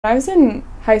When I was in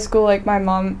high school, like my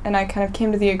mom and I kind of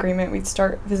came to the agreement we'd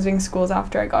start visiting schools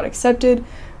after I got accepted,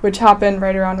 which happened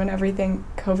right around when everything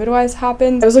COVID-wise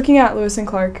happened. I was looking at Lewis and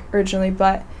Clark originally,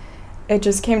 but it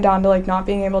just came down to like not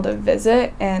being able to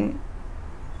visit, and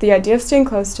the idea of staying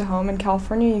close to home. In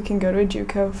California, you can go to a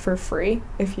JUCO for free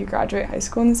if you graduate high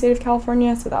school in the state of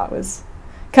California, so that was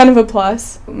kind of a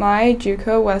plus. My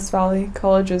JUCO, West Valley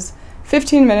College, was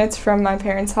 15 minutes from my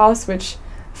parents' house, which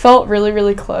felt really,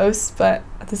 really close, but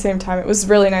at the same time, it was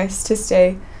really nice to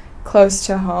stay close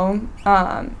to home.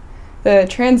 The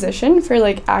transition for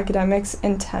like academics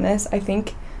and tennis, I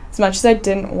think as much as I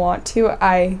didn't want to,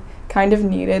 I kind of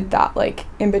needed that like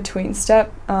in-between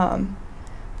step.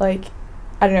 Like,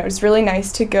 I don't know, it's really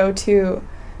nice to go to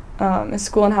a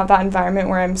school and have that environment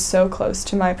where I'm so close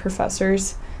to my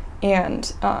professors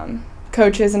and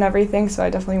coaches and everything, so I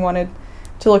definitely wanted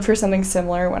to look for something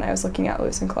similar when I was looking at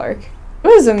Lewis and Clark. It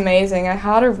was amazing. I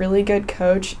had a really good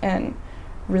coach and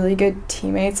really good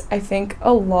teammates. I think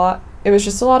it was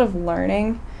just a lot of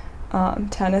learning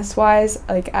tennis-wise.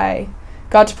 Like, I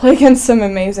got to play against some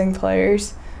amazing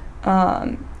players,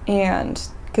 and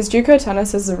because JUCO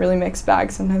tennis is a really mixed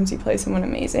bag. Sometimes you play someone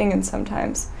amazing, and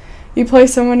sometimes you play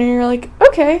someone and you're like,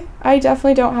 okay, I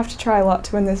definitely don't have to try a lot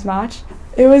to win this match.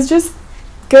 It was just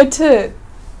good to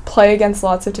play against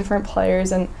lots of different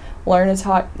players and learn a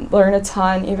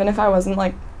ton, even if I wasn't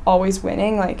like always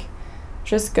winning. Like,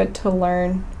 just good to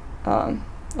learn a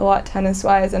lot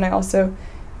tennis-wise, and I also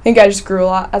think I just grew a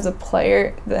lot as a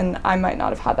player. Then I might not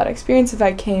have had that experience if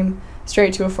I came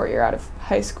straight to a 4-year out of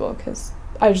high school, because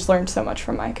I just learned so much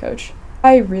from my coach.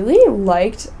 I really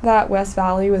liked that West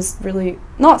Valley was really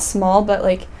not small, but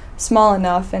like small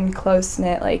enough and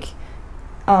close-knit, like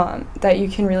that you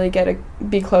can really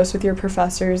be close with your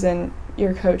professors and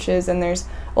your coaches, and there's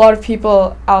a lot of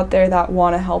people out there that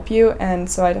want to help you, and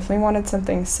so I definitely wanted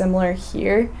something similar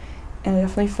here, and I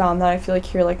definitely found that. I feel like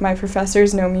here, like, my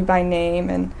professors know me by name,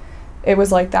 and it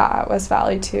was like that at West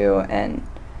Valley too, and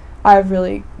I've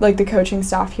really, like, the coaching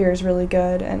staff here is really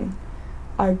good, and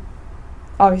I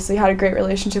obviously had a great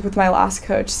relationship with my last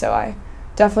coach, so I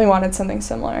definitely wanted something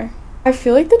similar. I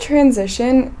feel like the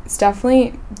transition is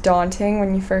definitely daunting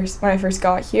when I first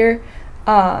got here,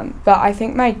 but I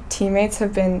think my teammates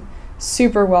have been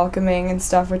super welcoming and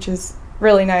stuff, which is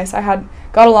really nice. I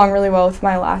got along really well with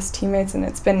my last teammates, and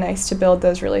it's been nice to build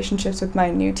those relationships with my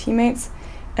new teammates.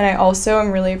 And I also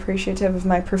am really appreciative of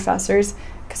my professors,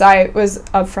 because I was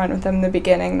upfront with them in the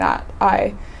beginning that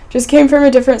I just came from a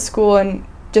different school and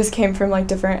just came from like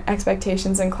different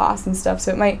expectations in class and stuff,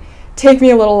 so it might take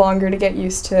me a little longer to get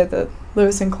used to the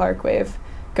Lewis and Clark way of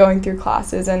going through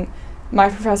classes. And my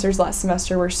professors last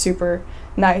semester were super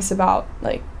nice about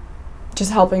like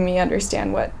just helping me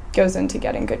understand what goes into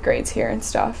getting good grades here and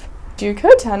stuff.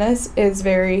 JUCO tennis is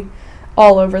very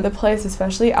all over the place,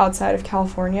 especially outside of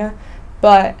California,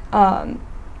 but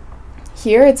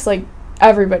here it's like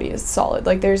everybody is solid.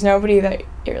 Like, there's nobody that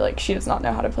you're like, she does not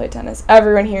know how to play tennis.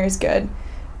 Everyone here is good,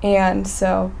 and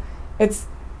so it's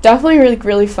definitely really,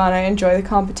 really fun. I enjoy the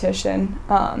competition,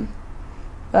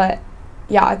 but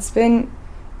yeah, it's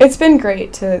been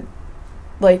great to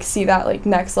like see that like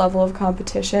next level of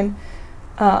competition,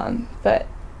 but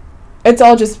it's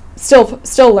all just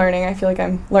still learning. I feel like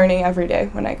I'm learning every day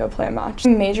when I go play a match.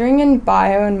 I'm majoring in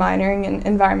bio and minoring in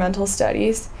environmental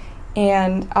studies,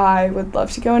 and I would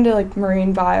love to go into like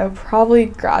marine bio, probably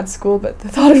grad school, but the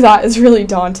thought of that is really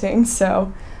daunting,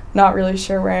 so not really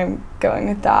sure where I'm going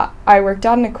with that. I worked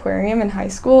at an aquarium in high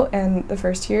school and the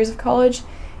first 2 years of college,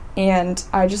 and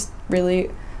I just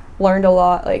really learned a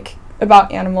lot like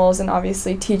about animals, and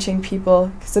obviously teaching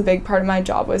people, because a big part of my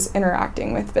job was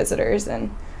interacting with visitors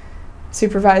and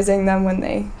supervising them when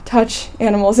they touch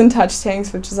animals in touch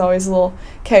tanks, which is always a little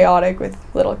chaotic with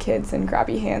little kids and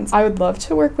grabby hands. I would love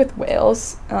to work with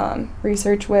whales,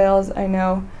 research whales. I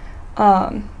know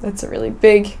that's a really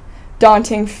big,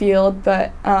 daunting field,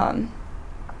 but I'm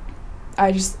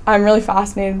really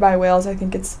fascinated by whales. I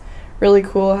think it's really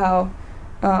cool how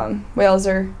whales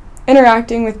are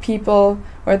interacting with people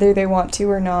whether they want to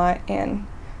or not, and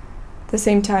at the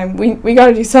same time we got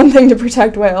to do something to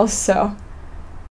protect whales, so